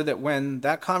make sure that when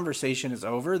that conversation is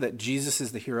over, that Jesus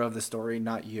is the hero of the story,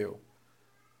 not you.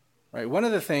 Right? One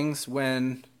of the things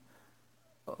when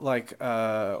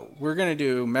we're going to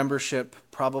do membership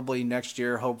probably next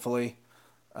year, hopefully.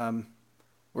 I'm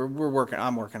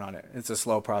working on it. It's a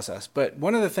slow process. But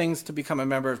one of the things to become a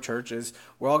member of church is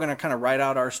we're all going to kind of write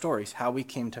out our stories, how we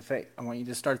came to faith. I want you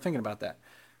to start thinking about that.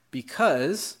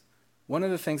 Because one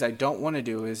of the things I don't want to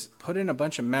do is put in a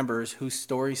bunch of members whose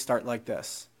stories start like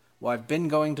this. Well, I've been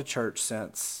going to church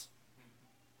since.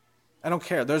 I don't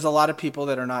care. There's a lot of people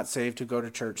that are not saved who go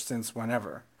to church since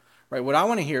whenever. Right? What I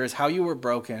want to hear is how you were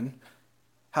broken,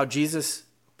 how Jesus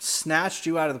snatched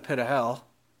you out of the pit of hell,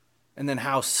 and then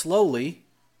how slowly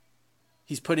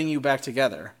he's putting you back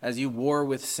together as you war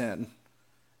with sin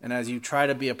and as you try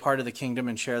to be a part of the kingdom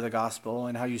and share the gospel,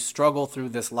 and how you struggle through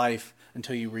this life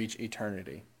until you reach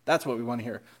eternity. That's what we want to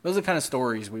hear. Those are the kind of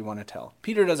stories we want to tell.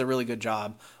 Peter does a really good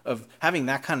job of having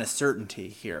that kind of certainty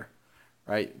here.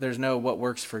 Right? There's no what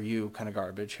works for you kind of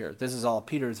garbage here. This is all,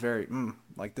 Peter's very,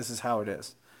 this is how it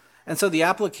is. And so the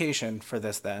application for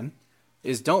this then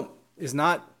is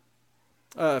not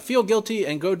feel guilty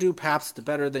and go do Pabst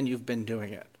better than you've been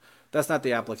doing it. That's not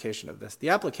the application of this. The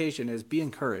application is be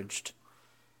encouraged,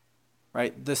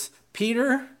 right? This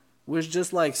Peter was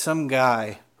just like some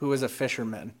guy who was a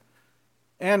fisherman.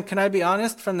 And can I be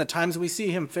honest, from the times we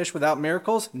see him fish without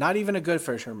miracles, not even a good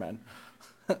fisherman,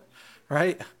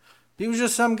 right? He was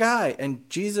just some guy, and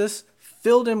Jesus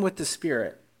filled him with the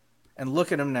Spirit. And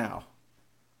look at him now,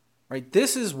 right?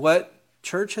 This is what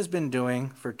church has been doing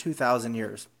for 2,000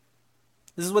 years.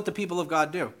 This is what the people of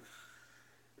God do.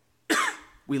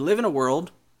 We live in the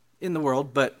world,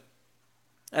 but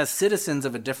as citizens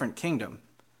of a different kingdom.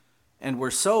 And we're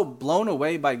so blown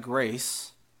away by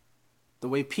grace, the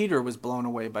way Peter was blown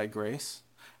away by grace,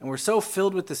 and we're so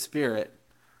filled with the Spirit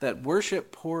that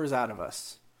worship pours out of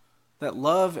us, that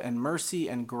love and mercy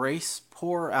and grace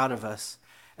pour out of us,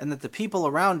 and that the people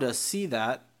around us see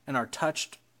that and are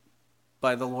touched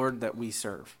by the Lord that we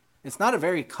serve. It's not a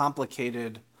very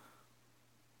complicated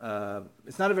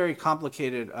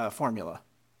formula,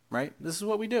 right? This is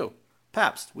what we do.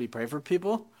 Pabst, we pray for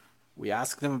people, we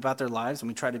ask them about their lives, and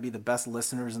we try to be the best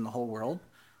listeners in the whole world.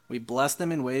 We bless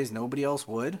them in ways nobody else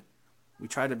would. We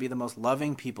try to be the most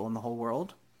loving people in the whole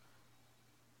world.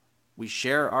 We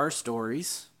share our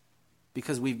stories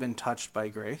because we've been touched by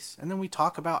grace, and then we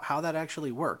talk about how that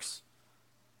actually works.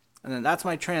 And then that's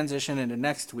my transition into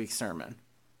next week's sermon.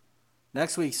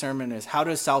 Next week's sermon is, how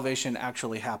does salvation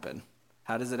actually happen?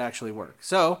 How does it actually work?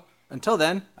 So, until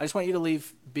then, I just want you to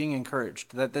leave being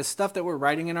encouraged that this stuff that we're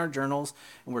writing in our journals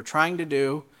and we're trying to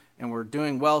do, and we're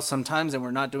doing well sometimes and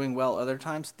we're not doing well other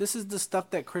times, this is the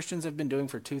stuff that Christians have been doing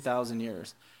for 2,000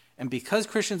 years. And because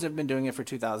Christians have been doing it for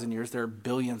 2,000 years, there are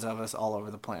billions of us all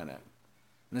over the planet.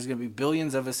 And there's going to be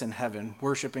billions of us in heaven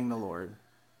worshiping the Lord.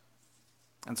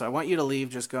 And so I want you to leave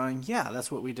just going, yeah,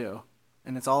 that's what we do.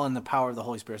 And it's all in the power of the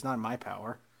Holy Spirit. It's not in my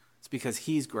power. It's because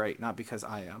he's great, not because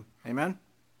I am. Amen?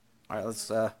 All right,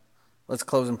 let's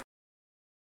close in prayer.